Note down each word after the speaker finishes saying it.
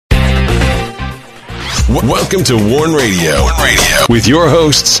Welcome to Warn Radio with your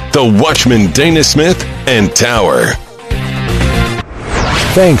hosts, the Watchman Dana Smith and Tower.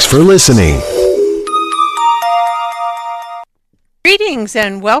 Thanks for listening. Greetings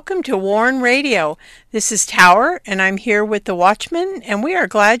and welcome to Warn Radio. This is Tower and I'm here with the Watchman and we are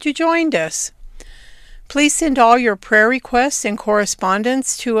glad you joined us. Please send all your prayer requests and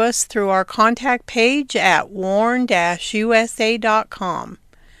correspondence to us through our contact page at warn-usa.com.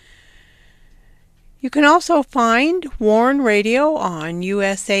 You can also find Warn Radio on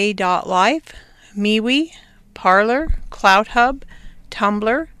usa.life, MeWe, Parler, CloutHub,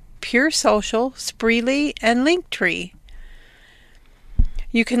 Tumblr, Pure Social, Spreely, and Linktree.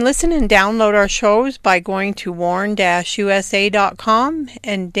 You can listen and download our shows by going to warn-usa.com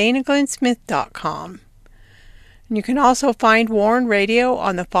and danaglennsmith.com. You can also find Warn Radio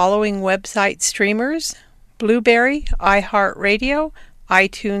on the following website streamers: Blueberry, iHeartRadio,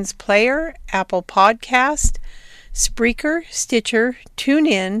 iTunes Player, Apple Podcast, Spreaker, Stitcher,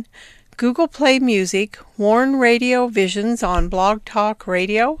 TuneIn, Google Play Music, Warn Radio Visions on Blog Talk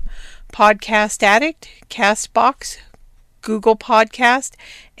Radio, Podcast Addict, Castbox, Google Podcast,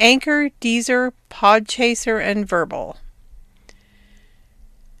 Anchor, Deezer, Podchaser, and Verbal.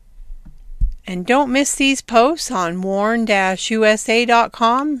 And don't miss these posts on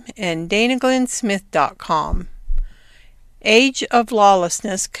warn-usa.com and danaglennsmith.com. Age of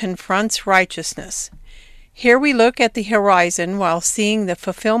Lawlessness Confronts Righteousness. Here we look at the horizon while seeing the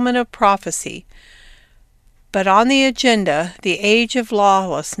fulfillment of prophecy. But on the agenda, the age of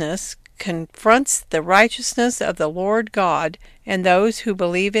lawlessness confronts the righteousness of the Lord God and those who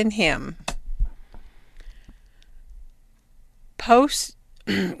believe in Him.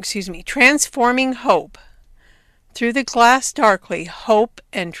 Transforming Hope. Through the glass darkly, hope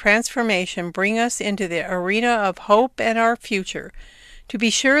and transformation bring us into the arena of hope and our future. To be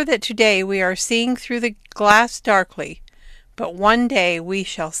sure that today we are seeing through the glass darkly, but one day we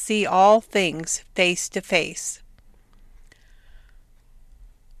shall see all things face to face.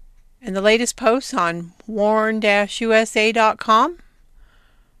 And the latest post on warn-usa.com.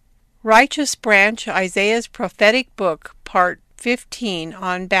 Righteous Branch, Isaiah's Prophetic Book, Part 15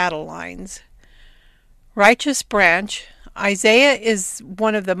 on Battle Lines. Righteous Branch. Isaiah is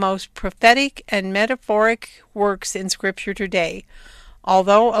one of the most prophetic and metaphoric works in Scripture today.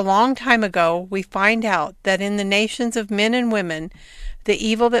 Although a long time ago we find out that in the nations of men and women, the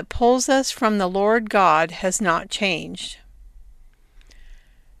evil that pulls us from the Lord God has not changed.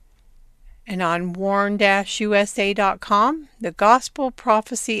 And on warn-usa.com, the Gospel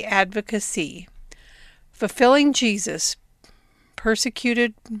Prophecy Advocacy. Fulfilling Jesus,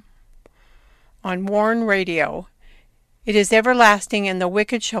 persecuted on Warn Radio. It is everlasting, and the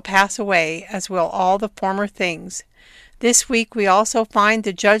wicked shall pass away, as will all the former things. This week we also find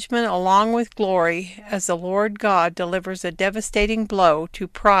the judgment along with glory, as the Lord God delivers a devastating blow to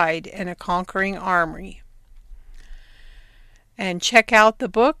pride and a conquering army. And check out the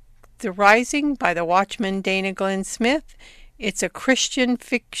book, The Rising, by the Watchman Dana Glenn Smith. It's a Christian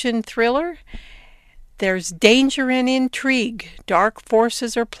fiction thriller. There's danger and intrigue. Dark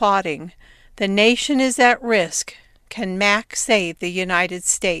forces are plotting. The nation is at risk. Can Mac save the United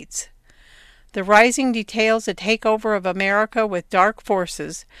States? The Rising details a takeover of America with dark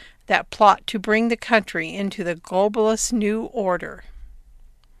forces that plot to bring the country into the globalist new order.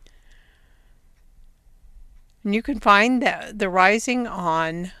 And you can find the Rising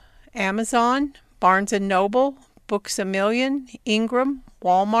on Amazon, Barnes & Noble, Books A Million, Ingram,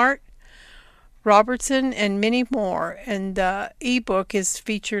 Walmart, Robertson, and many more. And the ebook is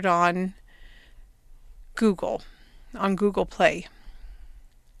featured on Google Play.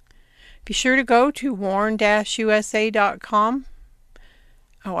 Be sure to go to warn-usa.com.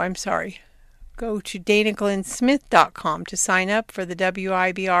 Go to danaglennsmith.com to sign up for the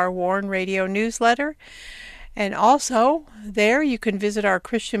WIBR Warn Radio newsletter. And also, there you can visit our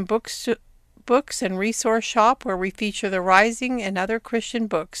Christian books and resource shop where we feature The Rising and other Christian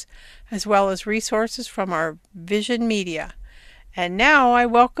books, as well as resources from our Vision Media. And now I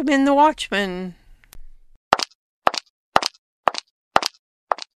welcome in the Watchman.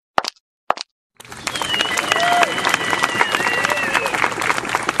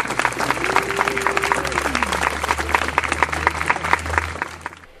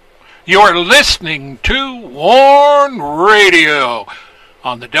 You're listening to Warn Radio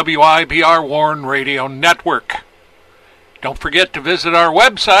on the WIBR Warn Radio Network. Don't forget to visit our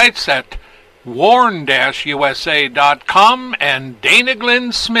websites at warn-usa.com and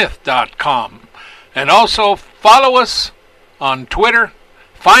danaglennsmith.com. And also follow us on Twitter,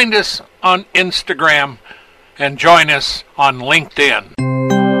 find us on Instagram, and join us on LinkedIn.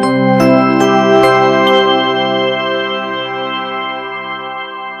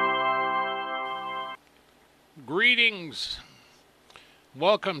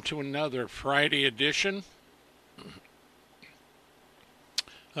 Welcome to another Friday edition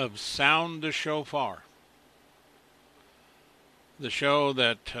of Sound the Shofar. The show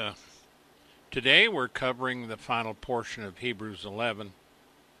that today we're covering the final portion of Hebrews 11.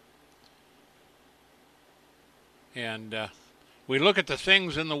 And we look at the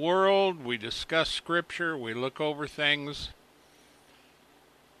things in the world, we discuss Scripture, we look over things.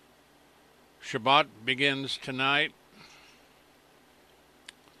 Shabbat begins tonight.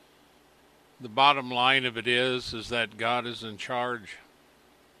 The bottom line of it is that God is in charge.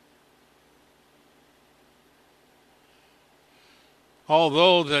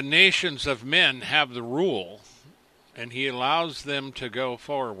 Although the nations of men have the rule, and he allows them to go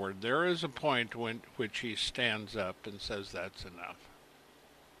forward, there is a point which he stands up and says that's enough.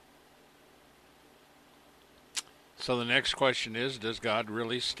 So the next question is, does God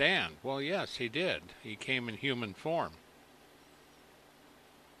really stand? Well, yes, he did. He came in human form.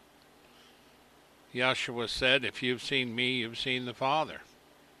 Yahshua said, if you've seen me, you've seen the Father.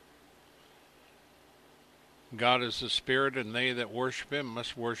 God is the Spirit, and they that worship him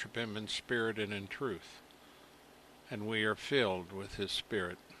must worship him in spirit and in truth. And we are filled with his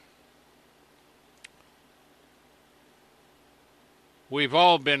Spirit. We've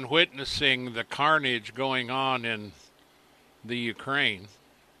all been witnessing the carnage going on in the Ukraine.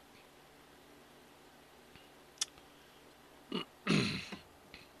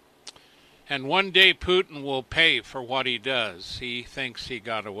 And one day Putin will pay for what he does. He thinks he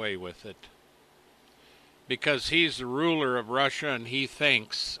got away with it. Because he's the ruler of Russia, and he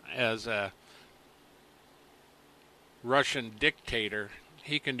thinks as a Russian dictator,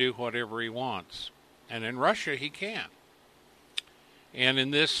 he can do whatever he wants. And in Russia, he can. And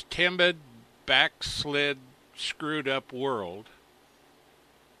in this timid, backslid, screwed up world,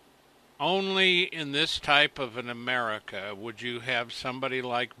 only in this type of an America would you have somebody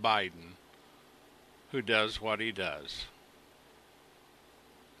like Biden who does what he does.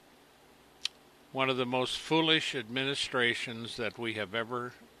 One of the most foolish administrations that we have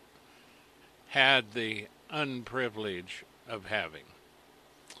ever had the unprivilege of having.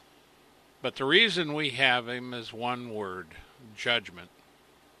 But the reason we have him is one word: judgment.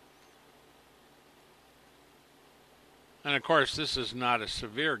 And of course, this is not a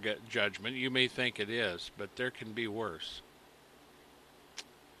severe judgment. You may think it is, but there can be worse.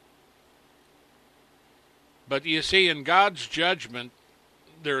 But you see, in God's judgment,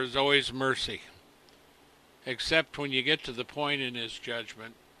 there is always mercy. Except when you get to the point in his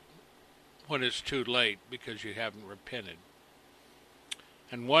judgment when it's too late because you haven't repented.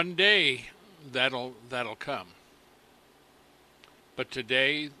 And one day that'll come. But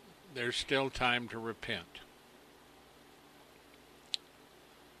today there's still time to repent.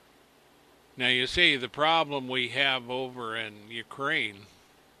 Now you see, the problem we have over in Ukraine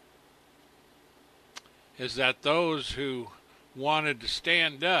is that those who wanted to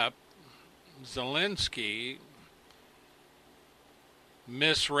stand up, Zelensky,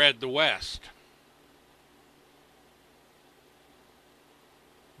 misread the West.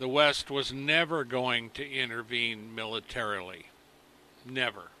 The West was never going to intervene militarily.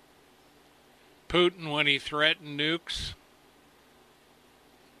 Never. Putin, when he threatened nukes,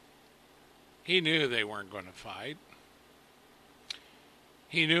 he knew they weren't going to fight.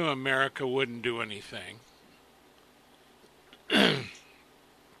 He knew America wouldn't do anything.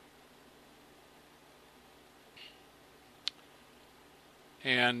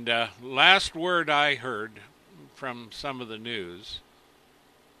 And last word I heard from some of the news,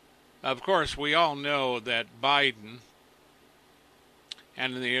 of course, we all know that Biden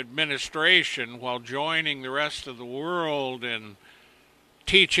and the administration, while joining the rest of the world in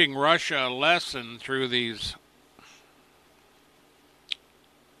teaching Russia a lesson through these,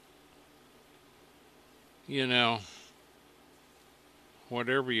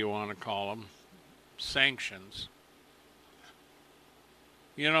 whatever you want to call them, sanctions.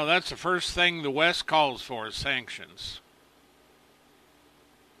 That's the first thing the West calls for, is sanctions.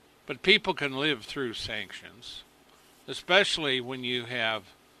 But people can live through sanctions, especially when you have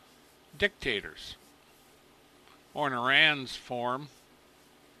dictators. Or in Iran's form,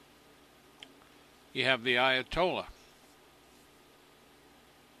 you have the Ayatollah.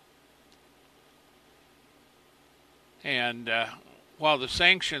 And while the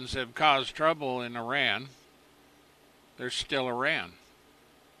sanctions have caused trouble in Iran, there's still Iran.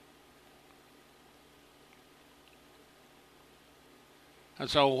 And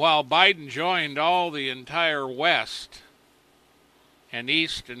so while Biden joined all the entire West and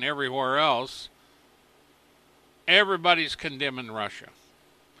East and everywhere else, everybody's condemning Russia.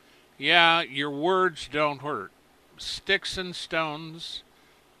 Yeah, your words don't hurt. Sticks and stones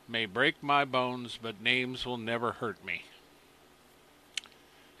may break my bones, but names will never hurt me.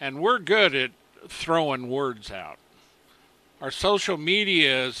 And we're good at throwing words out. Our social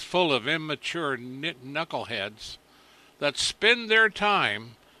media is full of immature knuckleheads that spend their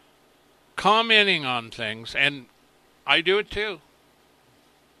time commenting on things, and I do it too.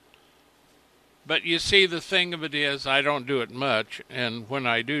 But you see, the thing of it is, I don't do it much, and when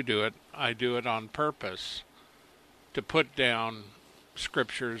I do it, I do it on purpose to put down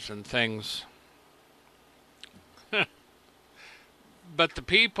scriptures and things. But the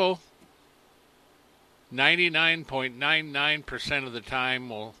people, 99.99% of the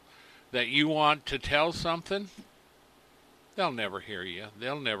time, that you want to tell something, they'll never hear you.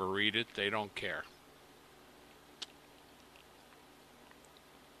 They'll never read it. They don't care.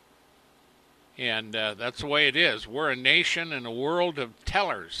 And that's the way it is. We're a nation in a world of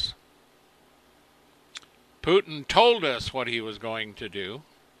tellers. Putin told us what he was going to do,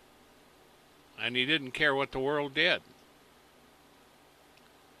 and he didn't care what the world did.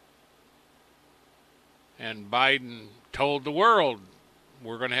 And Biden told the world,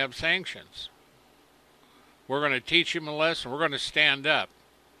 we're going to have sanctions. We're going to teach him a lesson. We're going to stand up.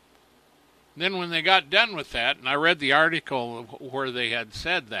 Then when they got done with that, and I read the article where they had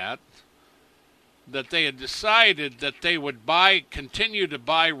said that they had decided that they would continue to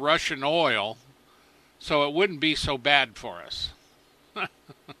buy Russian oil so it wouldn't be so bad for us.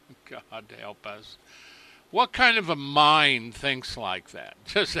 God help us. What kind of a mind thinks like that?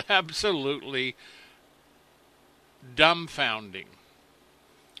 Just absolutely dumbfounding.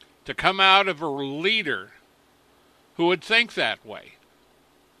 To come out of a leader who would think that way.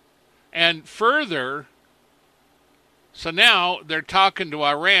 And further, so now they're talking to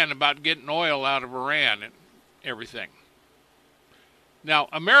Iran about getting oil out of Iran and everything. Now,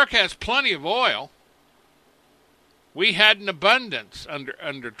 America has plenty of oil. We had an abundance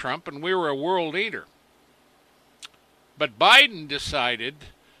under Trump, and we were a world leader. But Biden decided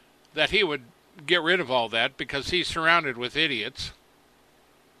that he would get rid of all that because he's surrounded with idiots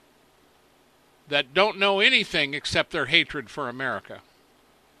that don't know anything except their hatred for America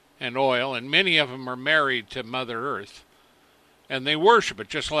and oil, and many of them are married to Mother Earth, and they worship it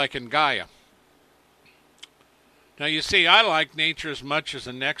just like in Gaia. Now, you see, I like nature as much as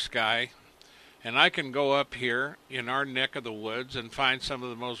the next guy, and I can go up here in our neck of the woods and find some of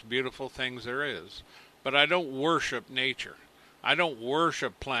the most beautiful things there is, but I don't worship nature. I don't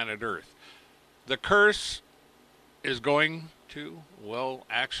worship planet Earth. The curse is going to, well,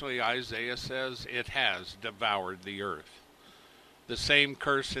 actually Isaiah says it has devoured the earth. The same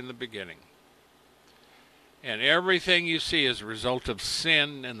curse in the beginning. And everything you see is a result of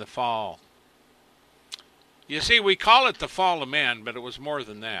sin and the fall. You see, we call it the fall of man, but it was more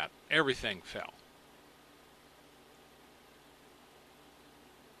than that. Everything fell.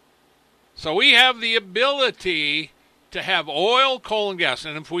 So we have the ability to have oil, coal, and gas.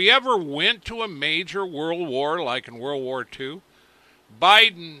 And if we ever went to a major world war, like in World War II,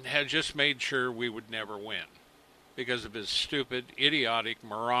 Biden had just made sure we would never win because of his stupid, idiotic,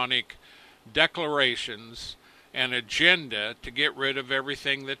 moronic declarations and agenda to get rid of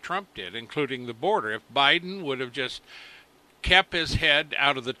everything that Trump did, including the border. If Biden would have just kept his head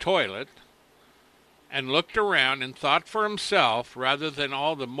out of the toilet and looked around and thought for himself rather than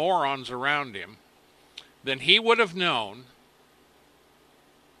all the morons around him, then he would have known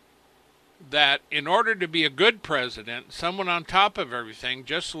that in order to be a good president, someone on top of everything,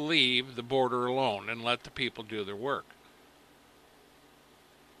 just leave the border alone and let the people do their work.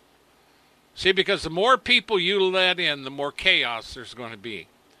 See, because the more people you let in, the more chaos there's going to be.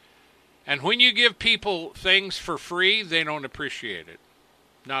 And when you give people things for free, they don't appreciate it.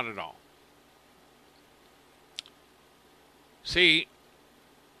 Not at all. See,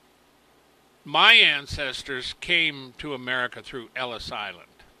 my ancestors came to America through Ellis Island.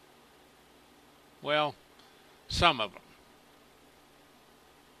 Well, some of them.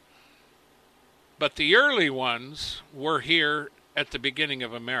 But the early ones were here at the beginning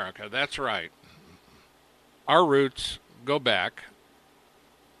of America. That's right. Our roots go back,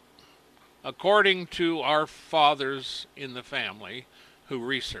 according to our fathers in the family who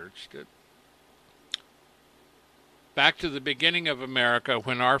researched it, back to the beginning of America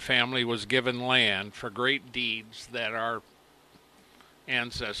when our family was given land for great deeds that our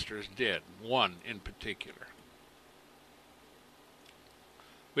ancestors did, one in particular.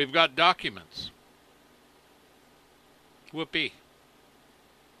 We've got documents. Whoopee.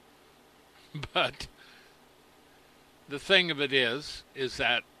 But the thing of it is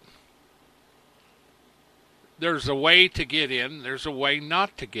that there's a way to get in, there's a way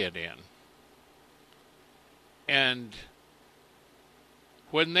not to get in. And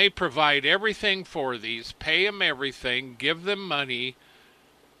when they provide everything for these, pay them everything, give them money,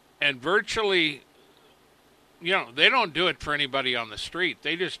 and virtually, they don't do it for anybody on the street.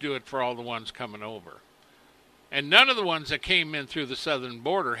 They just do it for all the ones coming over. And none of the ones that came in through the southern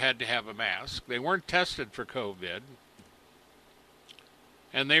border had to have a mask. They weren't tested for COVID.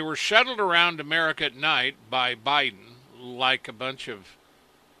 And they were shuttled around America at night by Biden like a bunch of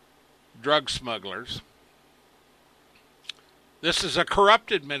drug smugglers. This is a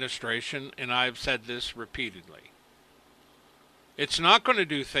corrupt administration, and I've said this repeatedly. It's not going to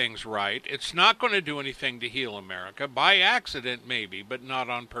do things right. It's not going to do anything to heal America. By accident, maybe, but not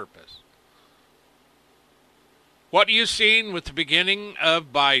on purpose. What you've seen with the beginning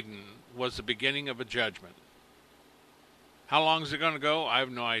of Biden was the beginning of a judgment. How long is it going to go? I have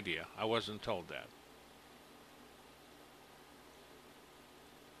no idea. I wasn't told that.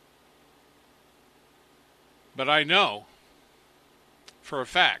 But I know for a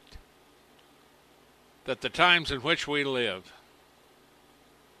fact that the times in which we live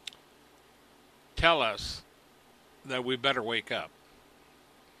tell us that we better wake up.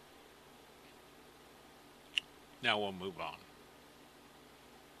 Now we'll move on.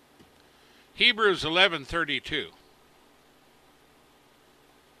 Hebrews 11:32.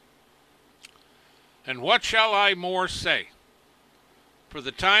 And what shall I more say? For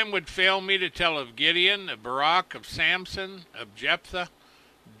the time would fail me to tell of Gideon, of Barak, of Samson, of Jephthah,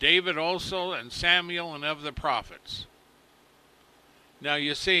 David also, and Samuel, and of the prophets. Now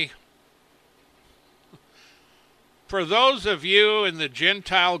you see, for those of you in the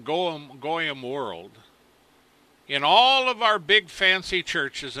Gentile Goyim world, in all of our big fancy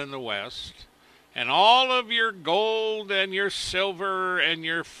churches in the West, and all of your gold and your silver and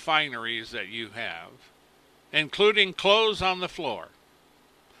your fineries that you have, including clothes on the floor.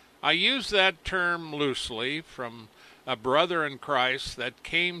 I use that term loosely from a brother in Christ that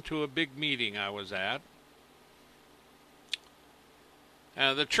came to a big meeting I was at.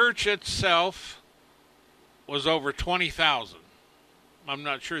 The church itself was over 20,000. I'm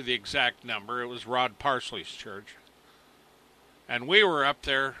not sure the exact number. It was Rod Parsley's church. And we were up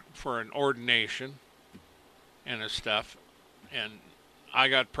there for an ordination and stuff. And I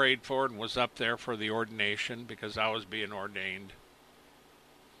got prayed for and was up there for the ordination because I was being ordained.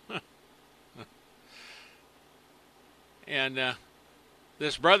 And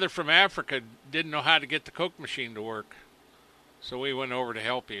this brother from Africa didn't know how to get the Coke machine to work. So we went over to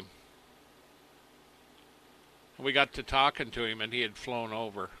help him. We got to talking to him and he had flown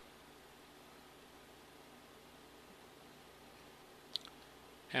over.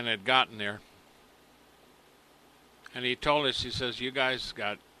 And had gotten there. And he told us, he says, you guys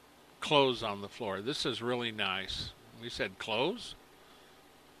got clothes on the floor. This is really nice. We said, clothes?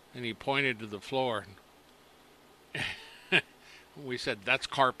 And he pointed to the floor. We said, that's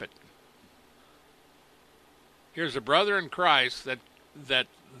carpet. Here's a brother in Christ that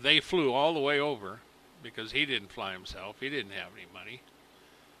they flew all the way over because he didn't fly himself. He didn't have any money.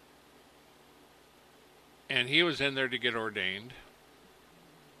 And he was in there to get ordained.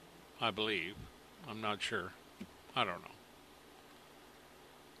 I believe. I'm not sure. I don't know.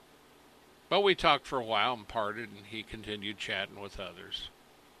 But we talked for a while and parted, and he continued chatting with others.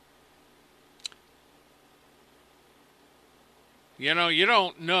 You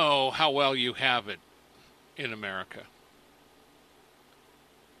don't know how well you have it in America.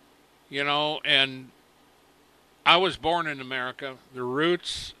 And I was born in America. The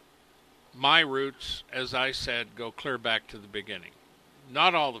roots, my roots, as I said, go clear back to the beginning.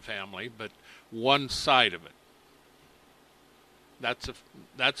 Not all the family, but one side of it.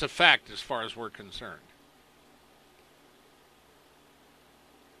 That's a fact as far as we're concerned.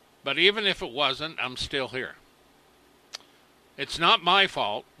 But even if it wasn't, I'm still here. It's not my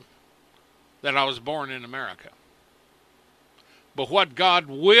fault that I was born in America. But what God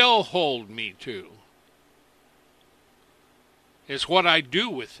will hold me to is what I do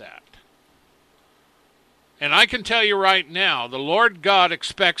with that. And I can tell you right now, the Lord God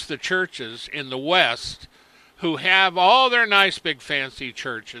expects the churches in the West who have all their nice big fancy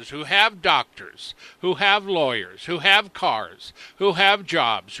churches, who have doctors, who have lawyers, who have cars, who have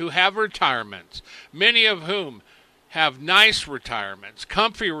jobs, who have retirements, many of whom have nice retirements,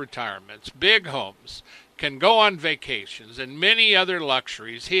 comfy retirements, big homes, can go on vacations, and many other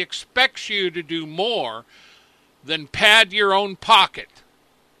luxuries. He expects you to do more than pad your own pocket.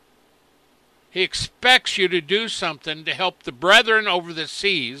 He expects you to do something to help the brethren over the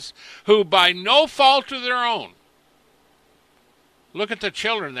seas who, by no fault of their own, look at the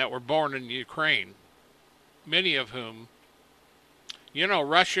children that were born in Ukraine, many of whom,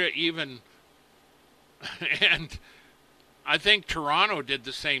 Russia even, and I think Toronto did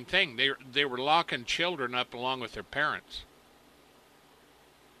the same thing. They were locking children up along with their parents.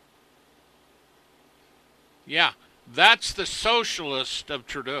 Yeah, that's the socialist of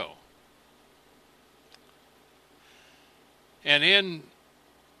Trudeau. And in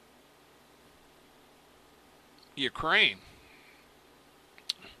Ukraine,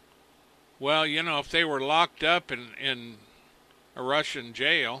 well, you know, if they were locked up in a Russian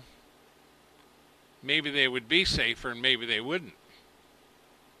jail, maybe they would be safer and maybe they wouldn't.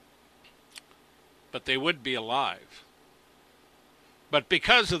 But they would be alive. But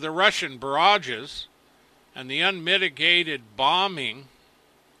because of the Russian barrages and the unmitigated bombing,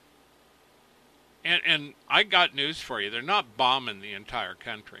 and I got news for you, they're not bombing the entire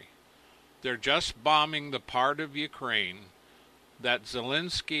country. They're just bombing the part of Ukraine that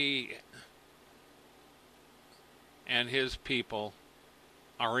Zelensky and his people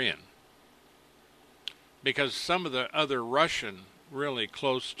are in. Because some of the other Russian, really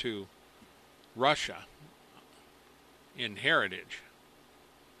close to Russia in heritage,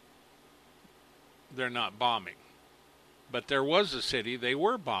 they're not bombing. But there was a city they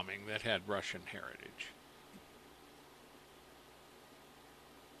were bombing that had Russian heritage.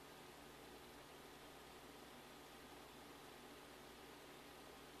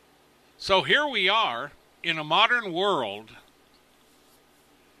 So here we are in a modern world,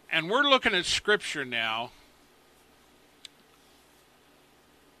 and we're looking at Scripture now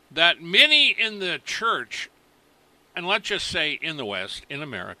that many in the church, and let's just say in the West, in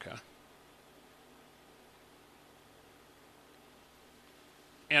America,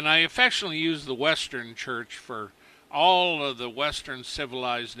 and I affectionately use the Western church for all of the Western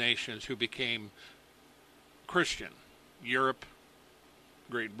civilized nations who became Christian. Europe,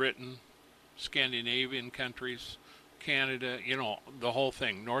 Great Britain, Scandinavian countries, Canada, you know, the whole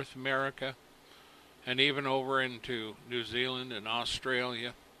thing. North America, and even over into New Zealand and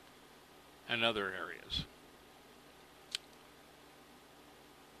Australia and other areas.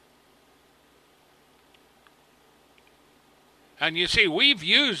 And you see, we've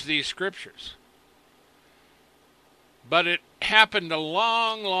used these scriptures. But it happened a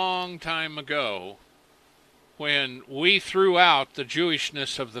long, long time ago when we threw out the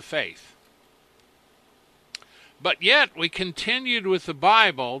Jewishness of the faith. But yet we continued with the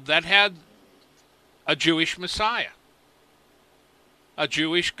Bible that had a Jewish Messiah, a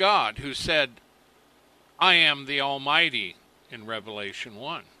Jewish God who said, I am the Almighty in Revelation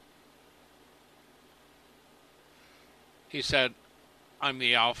 1. He said, I'm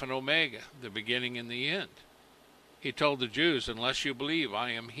the Alpha and Omega, the beginning and the end. He told the Jews, unless you believe I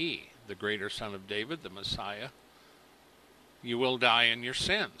am He, the greater Son of David, the Messiah, you will die in your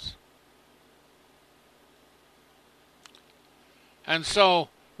sins. And so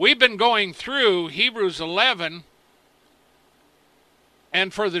we've been going through Hebrews 11,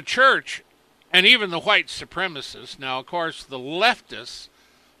 and for the church, and even the white supremacists, now of course the leftists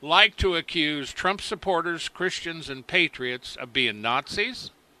like to accuse Trump supporters, Christians, and patriots of being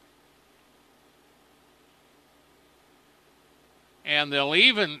Nazis. And they'll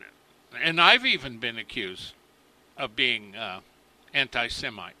even, and I've even been accused of being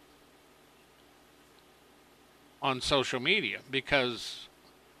anti-Semite on social media because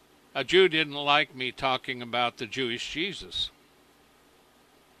a Jew didn't like me talking about the Jewish Jesus,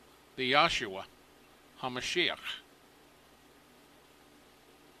 the Yahshua HaMashiach.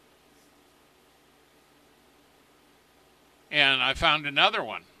 And I found another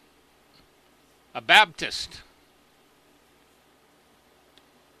one, a Baptist.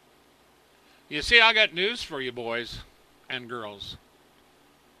 You see, I got news for you boys and girls.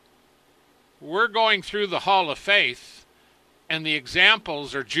 We're going through the Hall of Faith, and the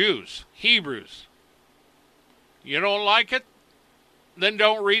examples are Jews, Hebrews. You don't like it? Then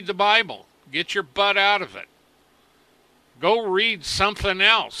don't read the Bible. Get your butt out of it. Go read something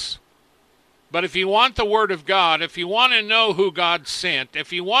else. But if you want the Word of God, if you want to know who God sent,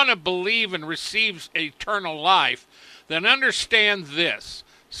 if you want to believe and receive eternal life, then understand this.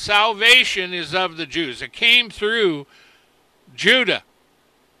 Salvation is of the Jews. It came through Judah,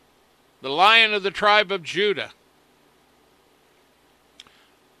 the Lion of the tribe of Judah.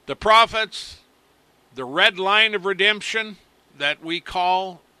 The prophets, the red line of redemption that we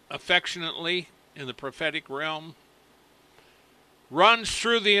call affectionately in the prophetic realm, runs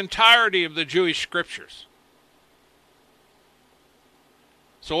through the entirety of the Jewish scriptures.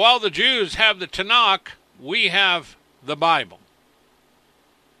 So while the Jews have the Tanakh, we have the Bible.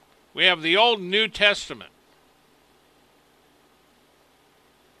 We have the Old and New Testament.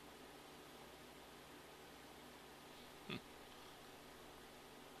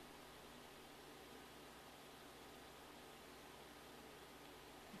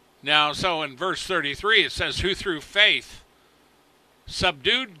 Now, so in verse 33 it says, who through faith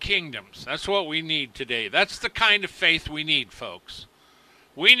subdued kingdoms. That's what we need today. That's the kind of faith we need, folks.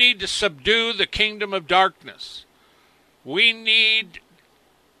 We need to subdue the kingdom of darkness. We need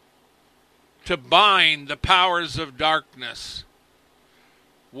to bind the powers of darkness.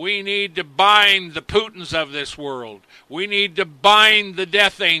 We need to bind the Putins of this world. We need to bind the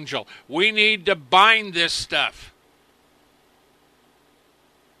death angel. We need to bind this stuff.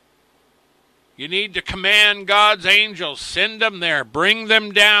 You need to command God's angels. Send them there. Bring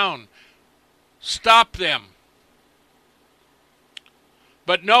them down. Stop them.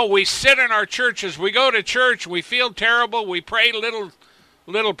 But no, we sit in our churches. We go to church. We feel terrible. We pray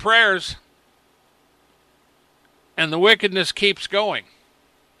little prayers. And the wickedness keeps going.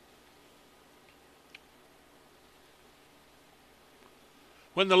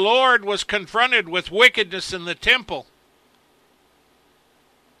 When the Lord was confronted with wickedness in the temple,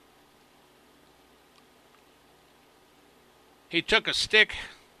 he took a stick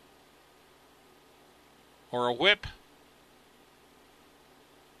or a whip,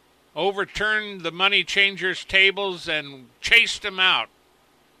 overturned the money changers' tables, and chased them out.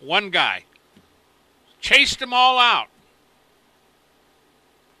 One guy. Chased them all out.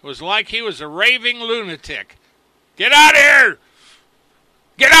 It was like he was a raving lunatic. Get out of here!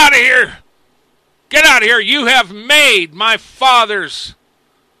 Get out of here! Get out of here! You have made my father's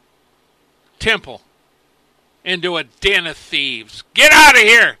temple into a den of thieves. Get out of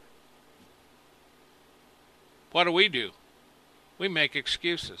here! What do? We make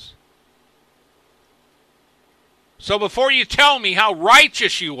excuses. So before you tell me how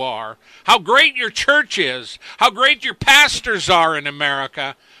righteous you are, how great your church is, how great your pastors are in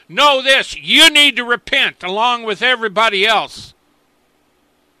America, know this: you need to repent along with everybody else.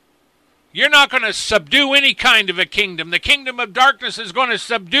 You're not going to subdue any kind of a kingdom. The kingdom of darkness is going to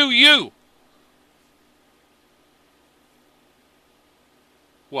subdue you.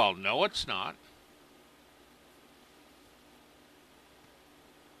 Well, no, it's not.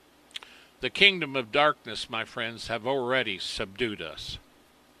 The kingdom of darkness, my friends, have already subdued us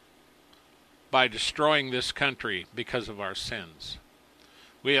by destroying this country because of our sins.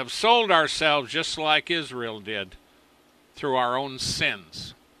 We have sold ourselves just like Israel did through our own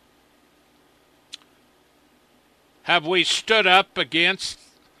sins. Have we stood up against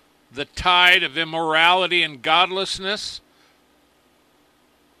the tide of immorality and godlessness?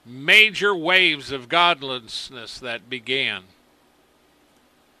 Major waves of godlessness that began.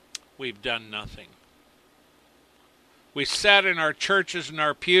 We've done nothing. We sat in our churches and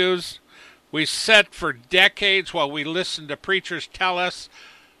our pews. We sat for decades while we listened to preachers tell us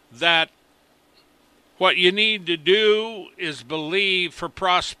that what you need to do is believe for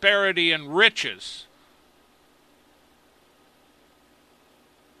prosperity and riches.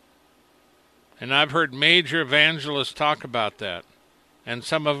 And I've heard major evangelists talk about that. And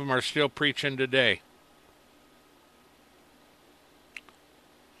some of them are still preaching today.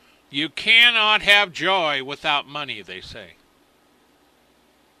 You cannot have joy without money, they say.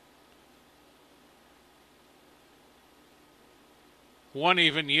 One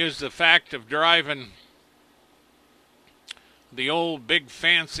even used the fact of driving the old big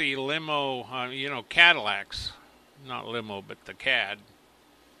fancy limo, Cadillacs. Not limo, but the Cad.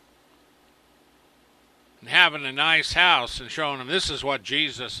 And having a nice house and showing them this is what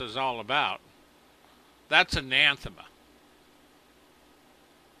Jesus is all about. That's anathema.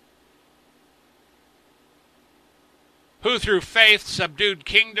 Who through faith subdued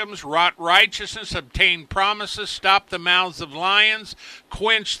kingdoms, wrought righteousness, obtained promises, stopped the mouths of lions,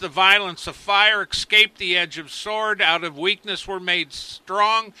 quenched the violence of fire, escaped the edge of sword, out of weakness were made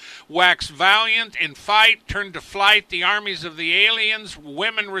strong, waxed valiant in fight, turned to flight the armies of the aliens,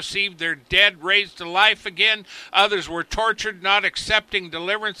 women received their dead raised to life again, others were tortured, not accepting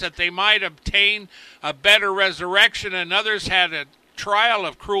deliverance that they might obtain a better resurrection, and others had a trial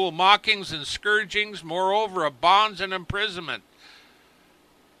of cruel mockings and scourgings, moreover of bonds and imprisonment.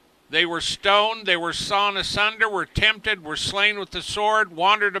 They were stoned, they were sawn asunder, were tempted, were slain with the sword,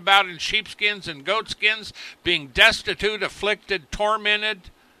 wandered about in sheepskins and goatskins, being destitute, afflicted,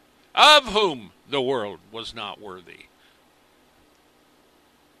 tormented, of whom the world was not worthy.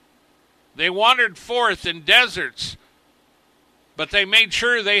 They wandered forth in deserts, but they made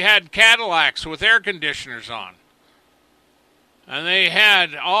sure they had Cadillacs with air conditioners on. And they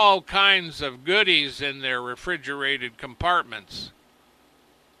had all kinds of goodies in their refrigerated compartments.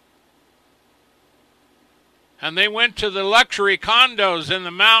 And they went to the luxury condos in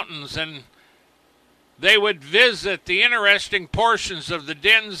the mountains, and they would visit the interesting portions of the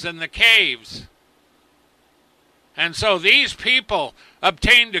dens and the caves. And so these people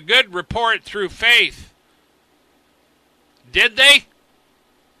obtained a good report through faith. Did they?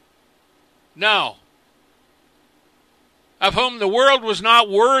 No. Of whom the world was not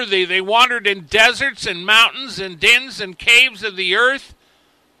worthy. They wandered in deserts and mountains and dens and caves of the earth.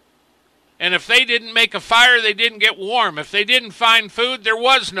 And if they didn't make a fire, they didn't get warm. If they didn't find food, there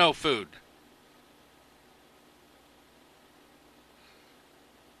was no food.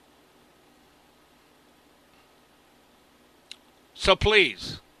 So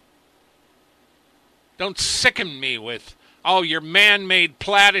please, don't sicken me with all your man-made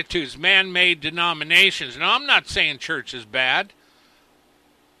platitudes, man-made denominations. Now, I'm not saying church is bad.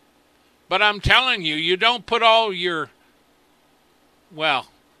 But I'm telling you, you don't put all your,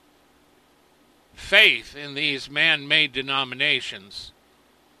 faith in these man-made denominations.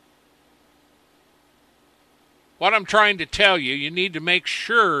 What I'm trying to tell you, you need to make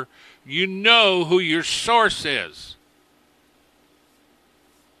sure you know who your source is.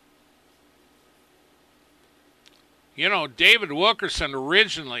 You know, David Wilkerson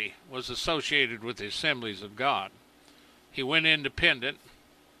originally was associated with the Assemblies of God. He went independent.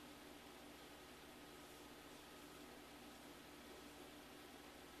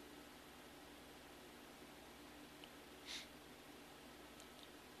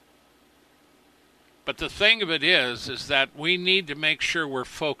 But the thing of it is that we need to make sure we're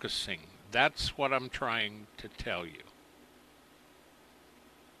focusing. That's what I'm trying to tell you.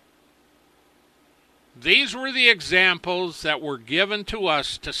 These were the examples that were given to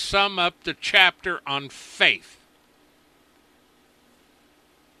us to sum up the chapter on faith.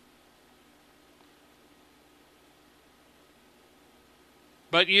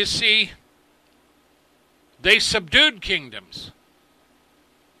 But you see, they subdued kingdoms.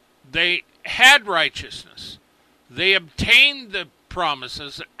 They had righteousness. They obtained the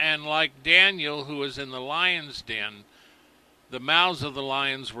promises, and like Daniel, who was in the lion's den, the mouths of the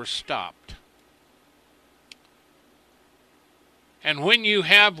lions were stopped. And when you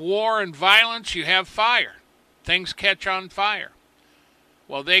have war and violence, you have fire. Things catch on fire.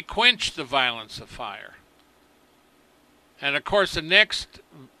 Well, they quenched the violence of fire. And of course, the next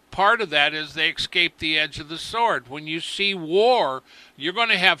part of that is they escaped the edge of the sword. When you see war, you're going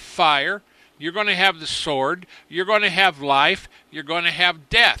to have fire, you're going to have the sword, you're going to have life, you're going to have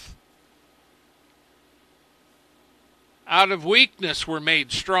death. Out of weakness we're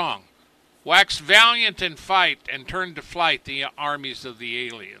made strong. Wax valiant in fight and turn to flight the armies of the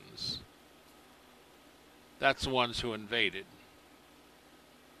aliens. That's the ones who invaded.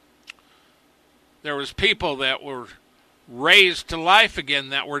 There was people that were raised to life again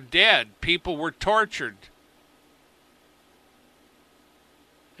that were dead. People were tortured.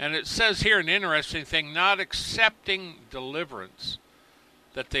 And it says here an interesting thing, not accepting deliverance,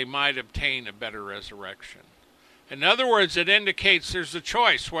 that they might obtain a better resurrection. In other words, it indicates there's a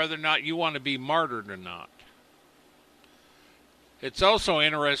choice whether or not you want to be martyred or not. It's also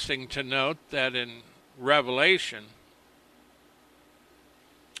interesting to note that in Revelation,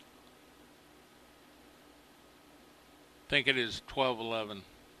 I think it is 12:11.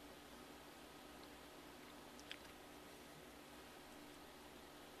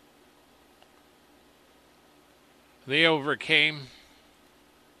 They overcame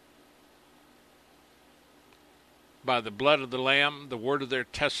by the blood of the Lamb, the word of their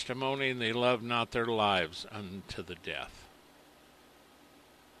testimony, and they loved not their lives unto the death.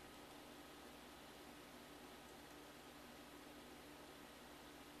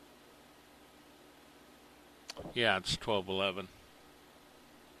 Yeah, it's 12:11.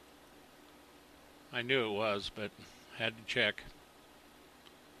 I knew it was, but had to check.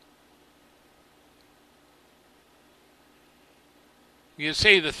 You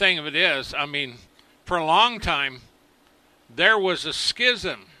see, the thing of it is, for a long time, there was a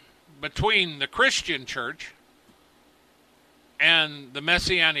schism between the Christian church and the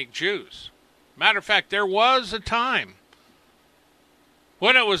Messianic Jews. Matter of fact, there was a time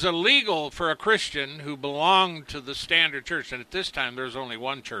when it was illegal for a Christian who belonged to the standard church, and at this time there was only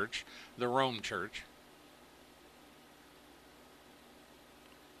one church, the Rome Church.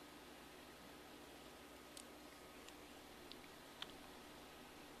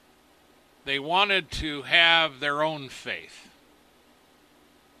 They wanted to have their own faith.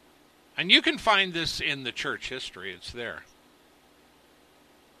 And you can find this in the church history. It's there.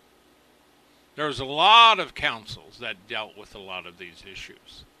 There was a lot of councils that dealt with a lot of these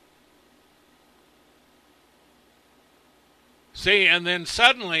issues. See, and then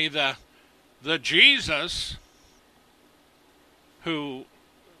suddenly the Jesus, who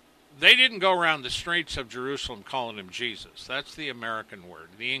they didn't go around the streets of Jerusalem calling him Jesus. That's the American word,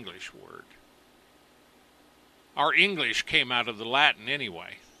 the English word. Our English came out of the Latin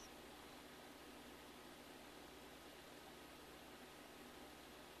anyway.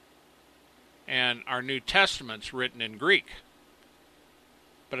 And our New Testament's written in Greek,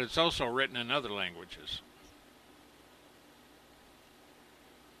 but it's also written in other languages.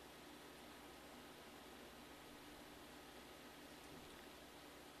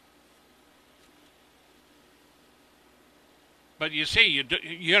 But you see,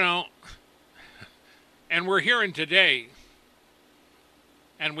 you know, and we're hearing today,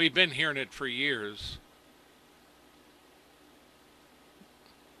 and we've been hearing it for years,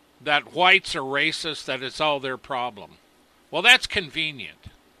 that whites are racist, that it's all their problem. Well, that's convenient.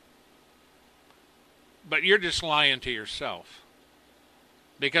 But you're just lying to yourself.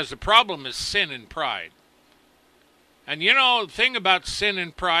 Because the problem is sin and pride. And you know, the thing about sin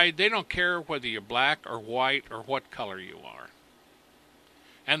and pride, they don't care whether you're black or white or what color you are.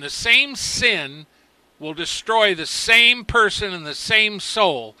 And the same sin will destroy the same person and the same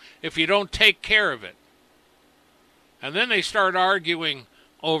soul if you don't take care of it. And then they start arguing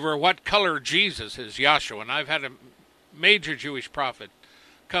over what color Jesus is, Yahshua. And I've had a major Jewish prophet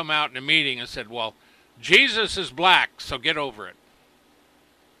come out in a meeting and said, well, Jesus is black, so get over it.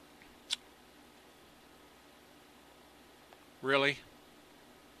 Really?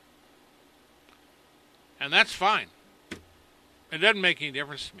 And that's fine. It doesn't make any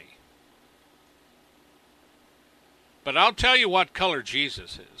difference to me. But I'll tell you what color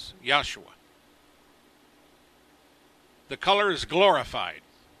Jesus is, Yahshua. The color is glorified.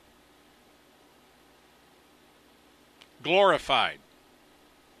 Glorified.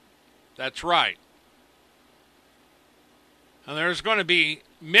 That's right. And there's going to be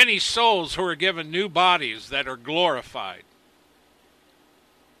many souls who are given new bodies that are glorified.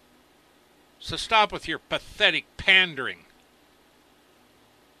 So stop with your pathetic pandering.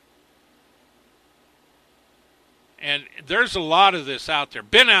 And there's a lot of this out there,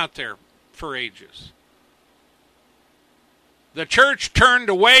 been out there for ages. The church turned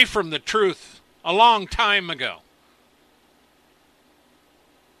away from the truth a long time ago.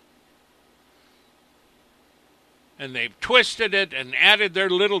 And they've twisted it and added their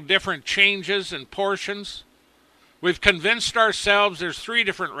little different changes and portions. We've convinced ourselves there's 3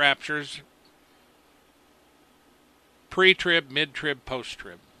 different raptures: pre-trib, mid-trib,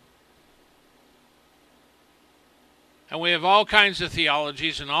 post-trib. And we have all kinds of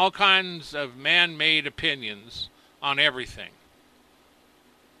theologies and all kinds of man-made opinions on everything.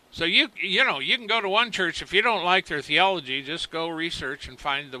 So you know, you can go to one church, if you don't like their theology, just go research and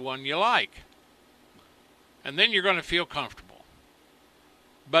find the one you like. And then you're going to feel comfortable.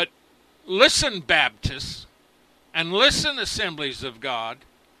 But listen, Baptists, and listen, Assemblies of God.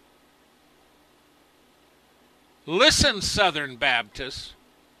 Listen, Southern Baptists.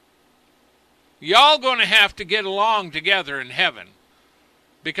 Y'all going to have to get along together in heaven.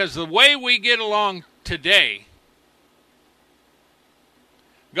 Because the way we get along today,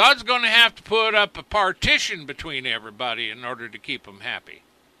 God's going to have to put up a partition between everybody in order to keep them happy.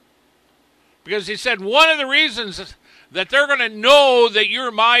 Because he said one of the reasons that they're going to know that you're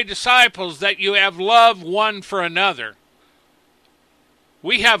my disciples, that you have love one for another.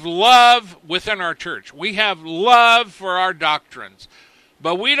 We have love within our church. We have love for our doctrines.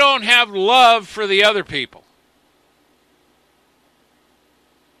 But we don't have love for the other people.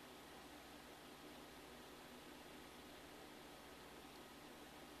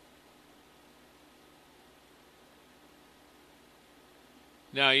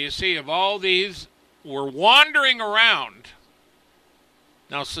 Now, you see, of all these, we're wandering around.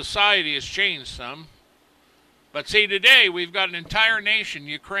 Now, society has changed some. But see, today, we've got an entire nation,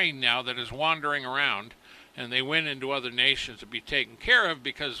 Ukraine now, that is wandering around. And they went into other nations to be taken care of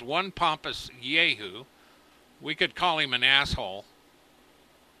because one pompous Yehu, we could call him an asshole.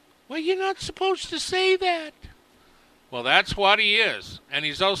 Well, you're not supposed to say that. Well, that's what he is. And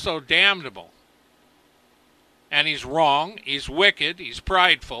he's also damnable. And he's wrong, he's wicked, he's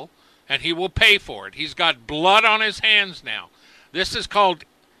prideful, and he will pay for it. He's got blood on his hands now. This is called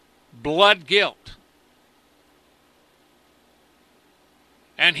blood guilt.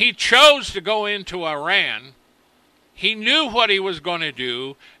 And he chose to go into Iran. He knew what he was going to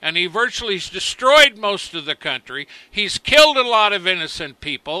do, and he virtually destroyed most of the country. He's killed a lot of innocent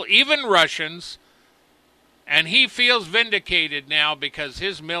people, even Russians, and he feels vindicated now because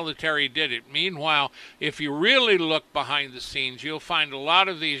his military did it. Meanwhile, if you really look behind the scenes, you'll find a lot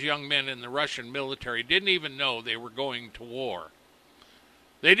of these young men in the Russian military didn't even know they were going to war.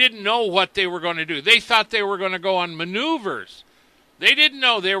 They didn't know what they were going to do. They thought they were going to go on maneuvers. They didn't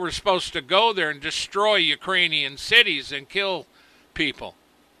know they were supposed to go there and destroy Ukrainian cities and kill people.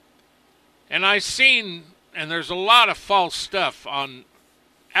 And I've seen And there's a lot of false stuff on,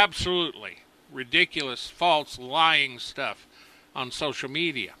 absolutely ridiculous, false, lying stuff on social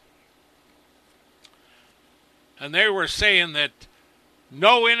media. And they were saying that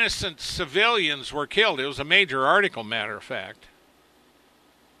no innocent civilians were killed. It was a major article, matter of fact.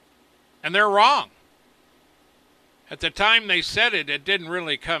 And they're wrong. At the time they said it, it didn't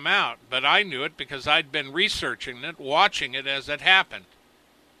really come out, but I knew it because I'd been researching it, watching it as it happened.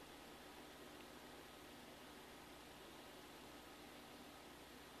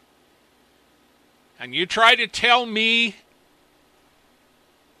 And you try to tell me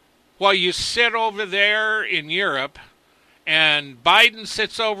while you sit over there in Europe and Biden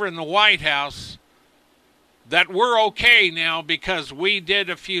sits over in the White House that we're okay now because we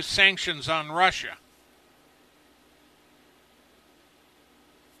did a few sanctions on Russia.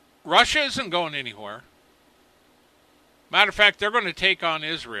 Russia isn't going anywhere. Matter of fact, they're going to take on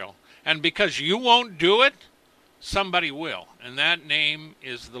Israel. And because you won't do it, somebody will. And that name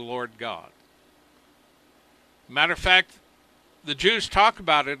is the Lord God. Matter of fact, the Jews talk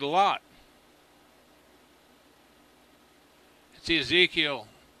about it a lot. It's the Ezekiel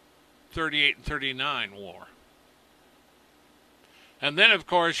 38 and 39 war. And then, of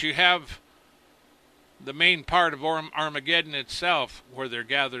course, you have the main part of Armageddon itself, where they're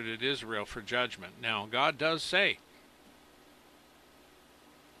gathered at Israel for judgment. Now, God does say,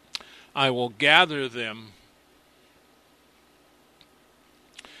 I will gather them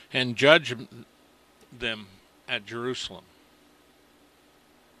and judge them at Jerusalem.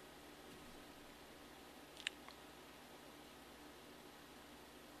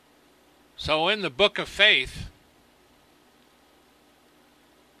 So in the book of faith,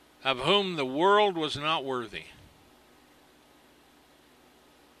 of whom the world was not worthy,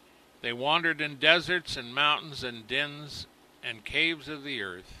 they wandered in deserts and mountains and dens and caves of the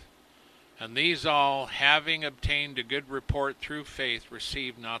earth, and these all, having obtained a good report through faith,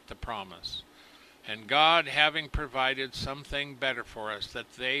 received not the promise. And God, having provided something better for us,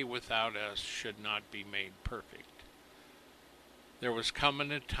 that they without us should not be made perfect. There was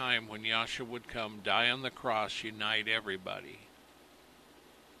coming a time when Yahshua would come, die on the cross, unite everybody,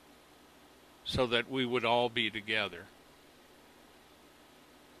 so that we would all be together.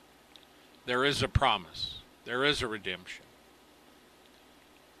 There is a promise. There is a redemption.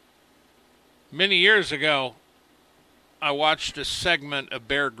 Many years ago, I watched a segment of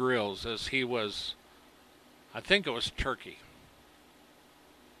Bear Grylls as he was, I think it was Turkey.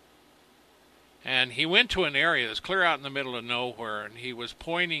 And he went to an area that's clear out in the middle of nowhere, and he was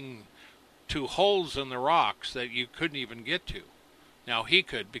pointing to holes in the rocks that you couldn't even get to. Now he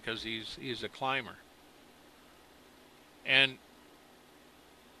could because he's a climber. And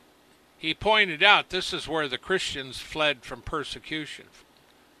he pointed out this is where the Christians fled from persecution.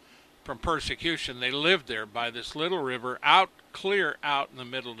 They lived there by this little river, clear out in the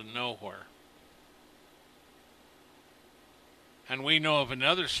middle of nowhere. And we know of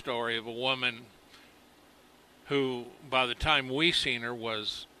another story of a woman who, by the time we seen her,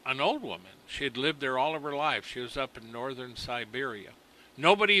 was an old woman. She had lived there all of her life. She was up in northern Siberia.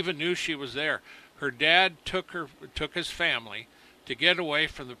 Nobody even knew she was there. Her dad took his family to get away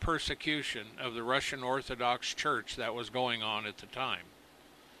from the persecution of the Russian Orthodox Church that was going on at the time.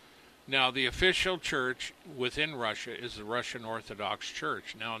 Now, the official church within Russia is the Russian Orthodox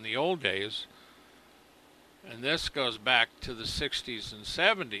Church. Now, in the old days, and this goes back to the 60s and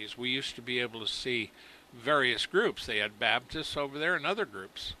 70s, we used to be able to see various groups. They had Baptists over there and other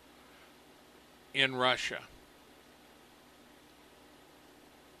groups in Russia.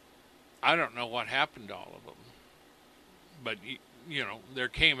 I don't know what happened to all of them. But, you know, there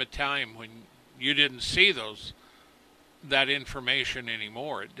came a time when you didn't see that information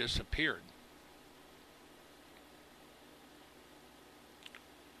anymore. It disappeared.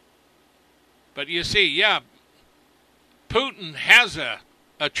 But you see, yeah, Putin has a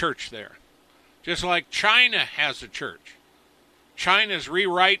church there. Just like China has a church. China's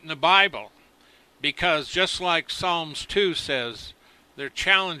rewriting the Bible because just like Psalms 2 says, they're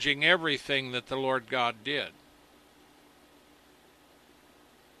challenging everything that the Lord God did.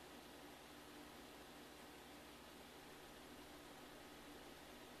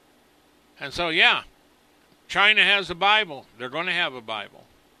 And so, yeah, China has a Bible. They're going to have a Bible.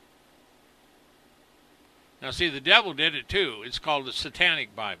 Now, see, the devil did it too. It's called the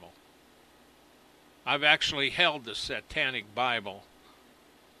Satanic Bible. I've actually held the Satanic Bible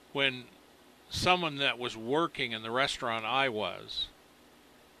when someone that was working in the restaurant I was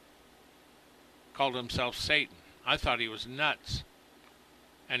called himself Satan. I thought he was nuts.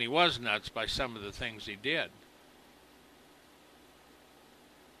 And he was nuts by some of the things he did.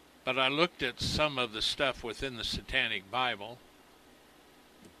 But I looked at some of the stuff within the Satanic Bible.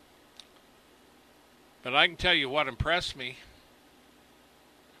 But I can tell you what impressed me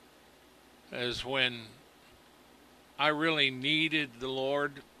is when I really needed the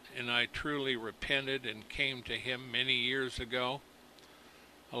Lord and I truly repented and came to Him many years ago,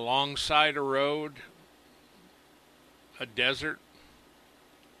 alongside a road, a desert,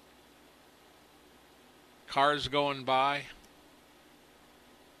 cars going by,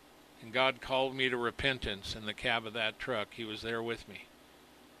 and God called me to repentance in the cab of that truck. He was there with me.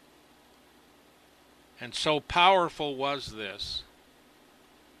 And so powerful was this.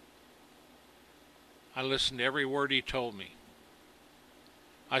 I listened to every word He told me.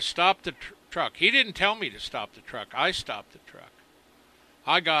 I stopped the truck. He didn't tell me to stop the truck. I stopped the truck.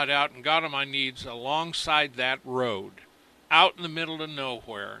 I got out and got on my knees alongside that road, out in the middle of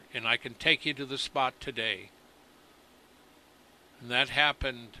nowhere, and I can take you to the spot today. And that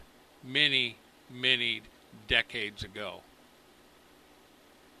happened many, many decades ago.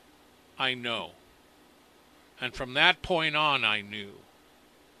 I know. And from that point on, I knew.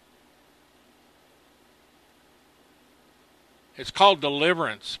 It's called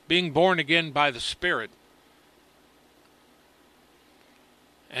deliverance, being born again by the Spirit.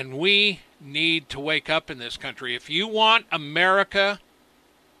 And we need to wake up in this country. If you want America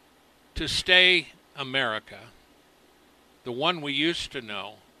to stay America, the one we used to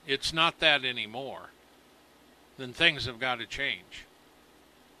know, it's not that anymore, then things have got to change.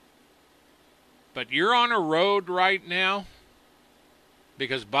 But you're on a road right now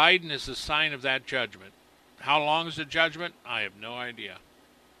because Biden is the sign of that judgment. How long is the judgment? I have no idea.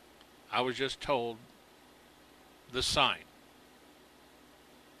 I was just told the sign.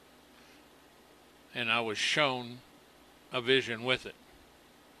 And I was shown a vision with it.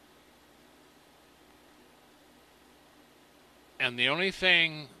 And the only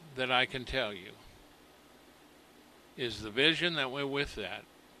thing that I can tell you is the vision that went with that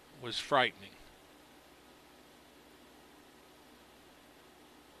was frightening.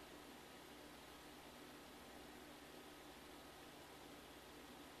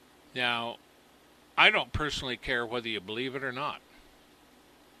 Now, I don't personally care whether you believe it or not.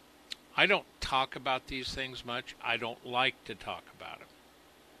 I don't talk about these things much. I don't like to talk about them.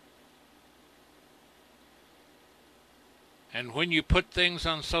 And when you put things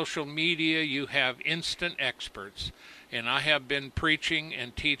on social media, you have instant experts. And I have been preaching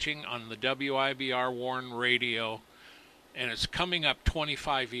and teaching on the WIBR Warren radio, and it's coming up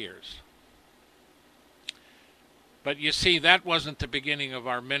 25 years. But you see, that wasn't the beginning of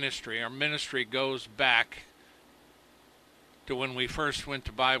our ministry. Our ministry goes back to when we first went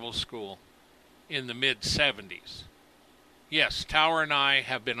to Bible school in the mid-70s. Yes, Tower and I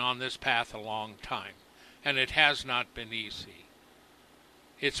have been on this path a long time, and it has not been easy.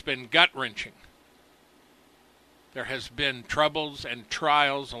 It's been gut-wrenching. There has been troubles and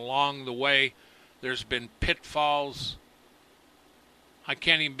trials along the way. There's been pitfalls. I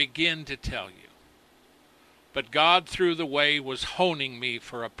can't even begin to tell you. But God, through the way, was honing me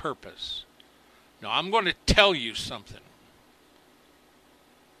for a purpose. Now, I'm going to tell you something.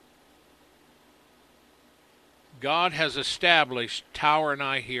 God has established Tower and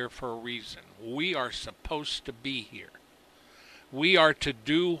I here for a reason. We are supposed to be here. We are to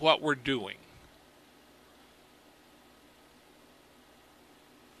do what we're doing.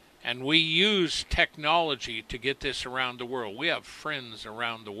 And we use technology to get this around the world. We have friends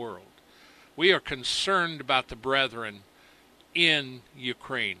around the world. We are concerned about the brethren in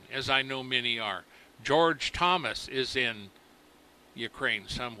Ukraine, as I know many are. George Thomas is in Ukraine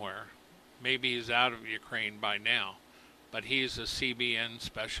somewhere. Maybe he's out of Ukraine by now, but he's a CBN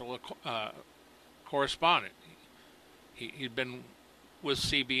special correspondent. He'd been with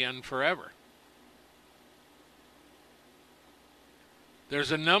CBN forever.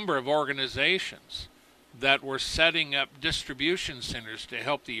 There's a number of organizations that were setting up distribution centers to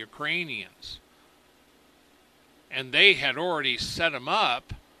help the Ukrainians. And they had already set them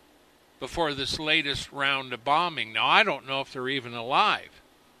up before this latest round of bombing. Now, I don't know if they're even alive.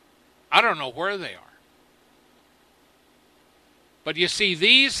 I don't know where they are. But you see,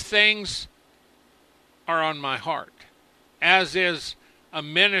 these things are on my heart, as is a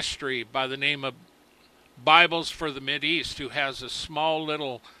ministry by the name of Bibles for the Mideast, who has a small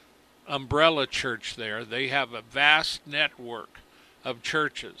little umbrella church there. They have a vast network of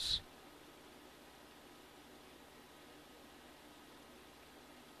churches.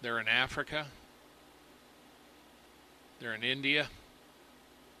 They're in Africa. They're in India.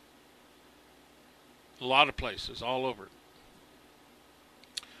 A lot of places all over.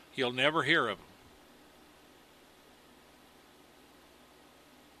 You'll never hear of them.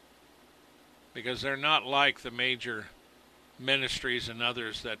 because they're not like the major ministries and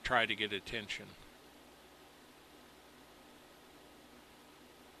others that try to get attention.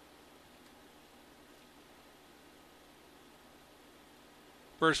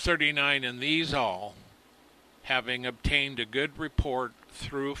 Verse 39, and these all, having obtained a good report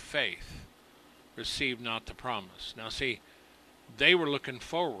through faith, received not the promise. Now see, they were looking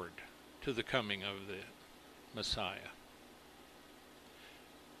forward to the coming of the Messiah.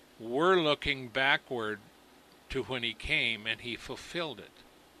 We're looking backward to when he came and he fulfilled it.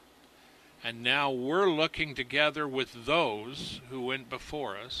 And now we're looking together with those who went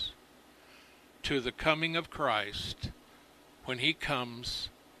before us to the coming of Christ, when he comes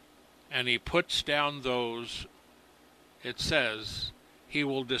and he puts down those, it says, he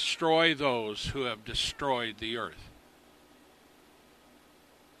will destroy those who have destroyed the earth.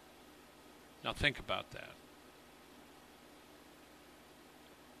 Now think about that.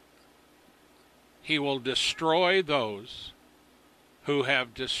 He will destroy those who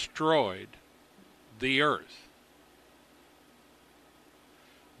have destroyed the earth.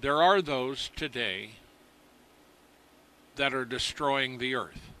 There are those today that are destroying the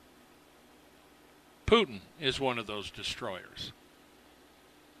earth. Putin is one of those destroyers.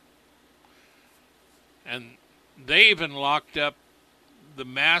 And they even locked up the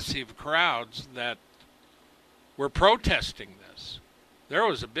massive crowds that were protesting this. There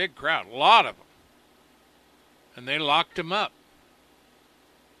was a big crowd, a lot of them. And they locked them up.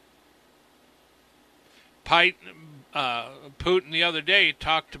 Putin the other day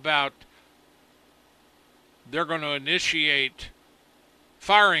talked about they're going to initiate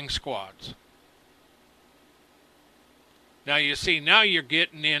firing squads. Now you see, now you're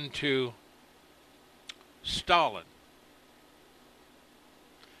getting into Stalin,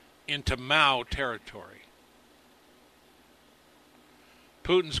 into Mao territory.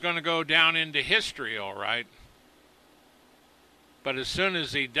 Putin's going to go down into history, all right. But as soon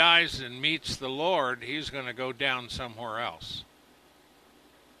as he dies and meets the Lord, he's going to go down somewhere else.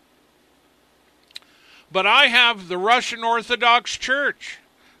 But I have the Russian Orthodox Church.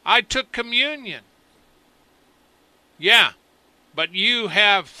 I took communion. Yeah, but you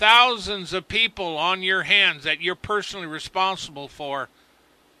have thousands of people on your hands that you're personally responsible for,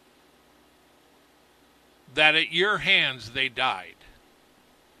 that at your hands they died.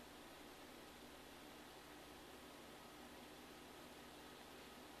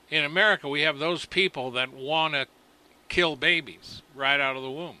 In America, we have those people that want to kill babies right out of the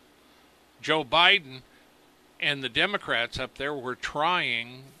womb. Joe Biden and the Democrats up there were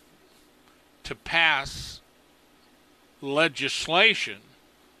trying to pass legislation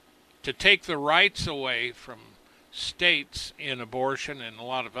to take the rights away from states in abortion and a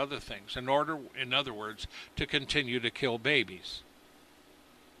lot of other things, in other words, to continue to kill babies.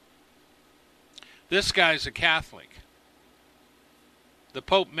 This guy's a Catholic. The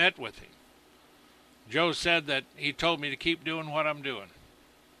Pope met with him. Joe said that he told me to keep doing what I'm doing.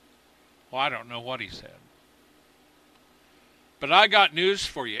 Well, I don't know what he said. But I got news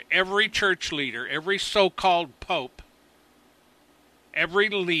for you. Every church leader, every so-called pope, every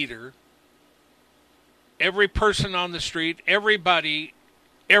leader, every person on the street, everybody,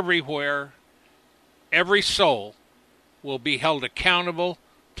 everywhere, every soul will be held accountable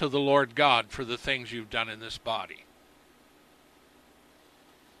to the Lord God for the things you've done in this body.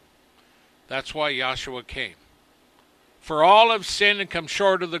 That's why Yahshua came. For all have sinned and come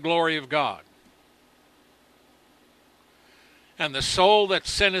short of the glory of God. And the soul that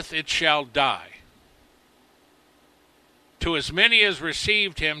sinneth, it shall die. To as many as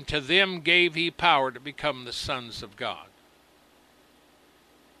received him, to them gave he power to become the sons of God.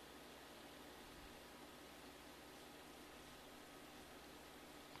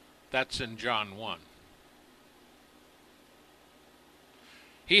 That's in John 1.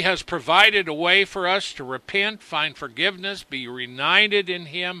 He has provided a way for us to repent, find forgiveness, be reunited in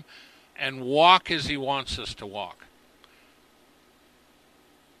him, and walk as he wants us to walk.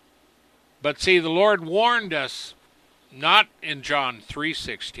 But see, the Lord warned us, not in John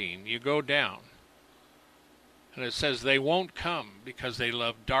 3:16. You go down, and it says they won't come because they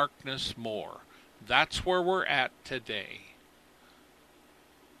love darkness more. That's where we're at today.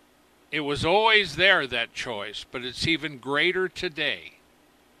 It was always there, that choice, but it's even greater today.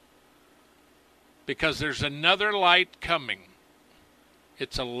 Because there's another light coming.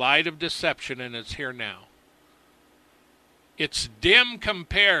 It's a light of deception, and it's here now. It's dim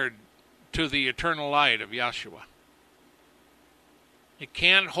compared to the eternal light of Yahshua. It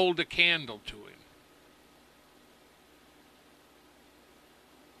can't hold a candle to him.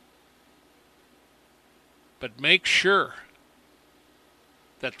 But make sure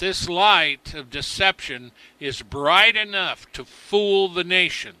that this light of deception is bright enough to fool the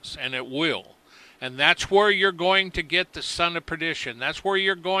nations, and it will. And that's where you're going to get the son of perdition. That's where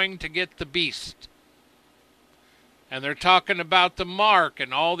you're going to get the beast. And they're talking about the mark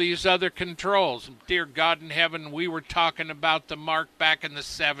and all these other controls. Dear God in heaven, we were talking about the mark back in the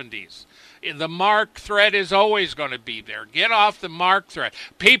 70s. The mark threat is always going to be there. Get off the mark threat.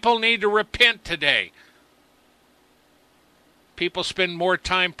 People need to repent today. People spend more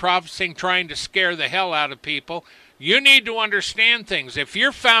time prophesying, trying to scare the hell out of people. You need to understand things. If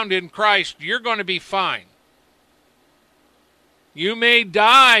you're found in Christ, you're going to be fine. You may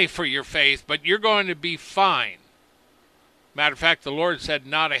die for your faith, but you're going to be fine. Matter of fact, the Lord said,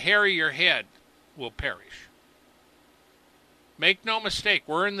 not a hair of your head will perish. Make no mistake,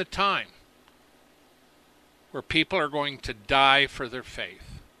 we're in the time where people are going to die for their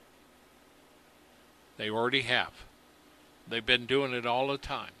faith. They already have. They've been doing it all the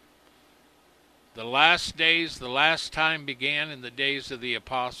time. The last days, the last time began in the days of the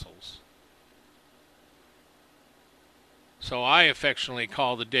apostles. So I affectionately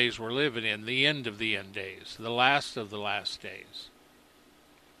call the days we're living in the end of the end days, the last of the last days.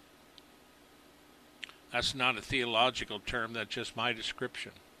 That's not a theological term, that's just my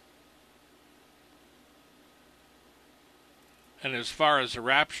description. And as far as the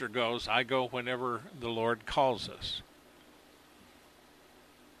rapture goes, I go whenever the Lord calls us.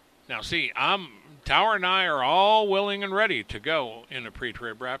 Now see, Tower and I are all willing and ready to go in a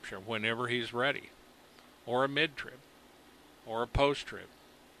pre-trib rapture whenever he's ready. Or a mid-trib. Or a post-trib.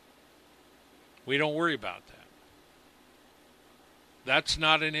 We don't worry about that. That's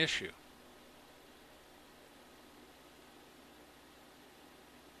not an issue.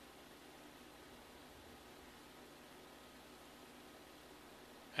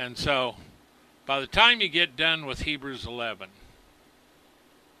 And so, by the time you get done with Hebrews 11,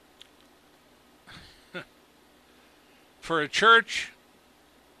 for a church,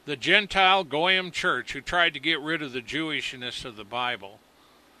 the Gentile Goyim church, who tried to get rid of the Jewishness of the Bible,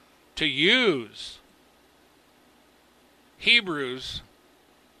 to use Hebrews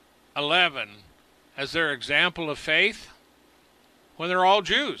 11 as their example of faith, when they're all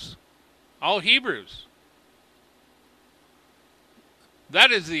Jews, all Hebrews.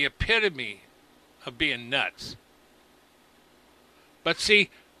 That is the epitome of being nuts. But see,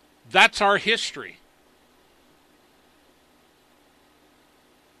 that's our history.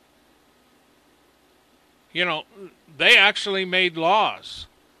 You know, they actually made laws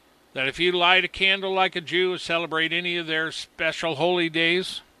that if you light a candle like a Jew or celebrate any of their special holy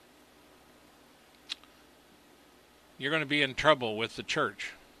days, you're going to be in trouble with the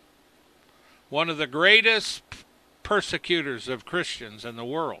church. One of the greatest persecutors of Christians in the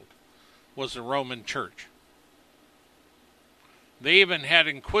world was the Roman Church. They even had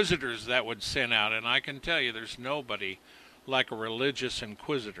inquisitors that would send out, and I can tell you there's nobody like a religious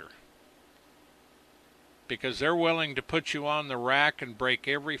inquisitor, because they're willing to put you on the rack and break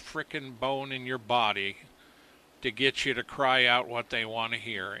every frickin' bone in your body to get you to cry out what they want to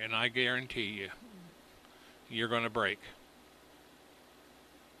hear, and I guarantee you, you're going to break.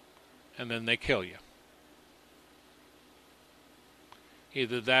 And then they kill you.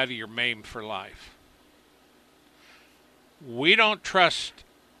 Either that or you're maimed for life. We don't trust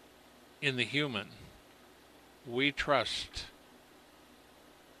in the human. We trust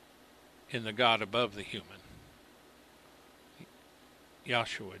in the God above the human.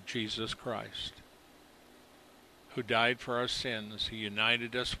 Yahshua, Jesus Christ, who died for our sins, who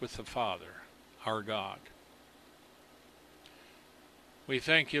united us with the Father, our God. We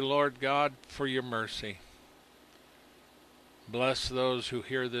thank you, Lord God, for your mercy. Bless those who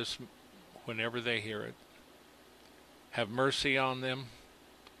hear this whenever they hear it. Have mercy on them.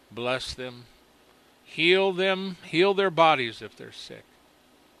 Bless them. Heal them. Heal their bodies if they're sick.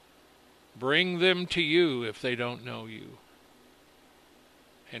 Bring them to you if they don't know you.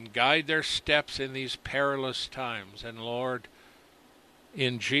 And guide their steps in these perilous times. And Lord,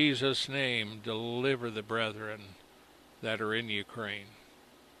 in Jesus' name, deliver the brethren that are in Ukraine.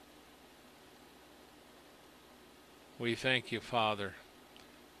 We thank you, Father.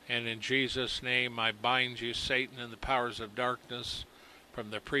 And in Jesus' name, I bind you, Satan, and the powers of darkness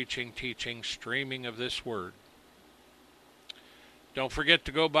from the preaching, teaching, streaming of this word. Don't forget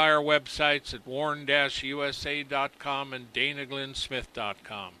to go by our websites at warn-usa.com and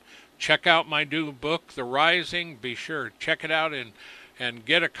danaglennsmith.com. Check out my new book, The Rising. Be sure, check it out and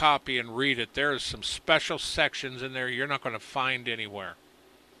get a copy and read it. There is some special sections in there you're not going to find anywhere.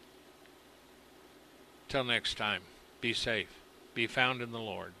 Till next time, be safe. Be found in the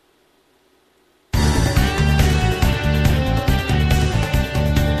Lord.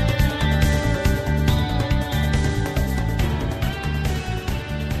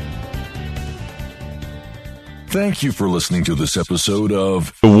 Thank you for listening to this episode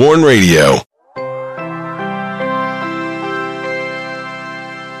of The Warn Radio.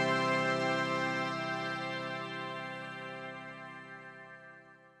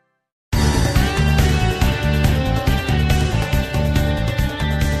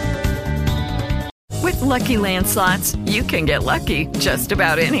 With Lucky Land Slots, you can get lucky just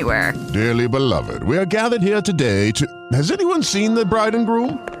about anywhere. Dearly beloved, we are gathered here today to... Has anyone seen the bride and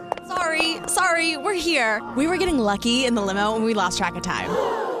groom? Sorry, we're here. We were getting lucky in the limo and we lost track of time.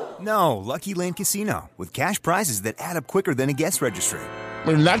 No, Lucky Land Casino, with cash prizes that add up quicker than a guest registry.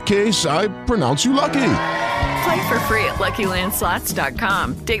 In that case, I pronounce you lucky. Play for free at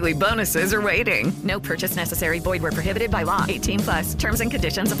LuckyLandSlots.com. Daily bonuses are waiting. No purchase necessary. Void where prohibited by law. 18+. Terms and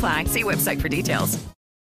conditions apply. See website for details.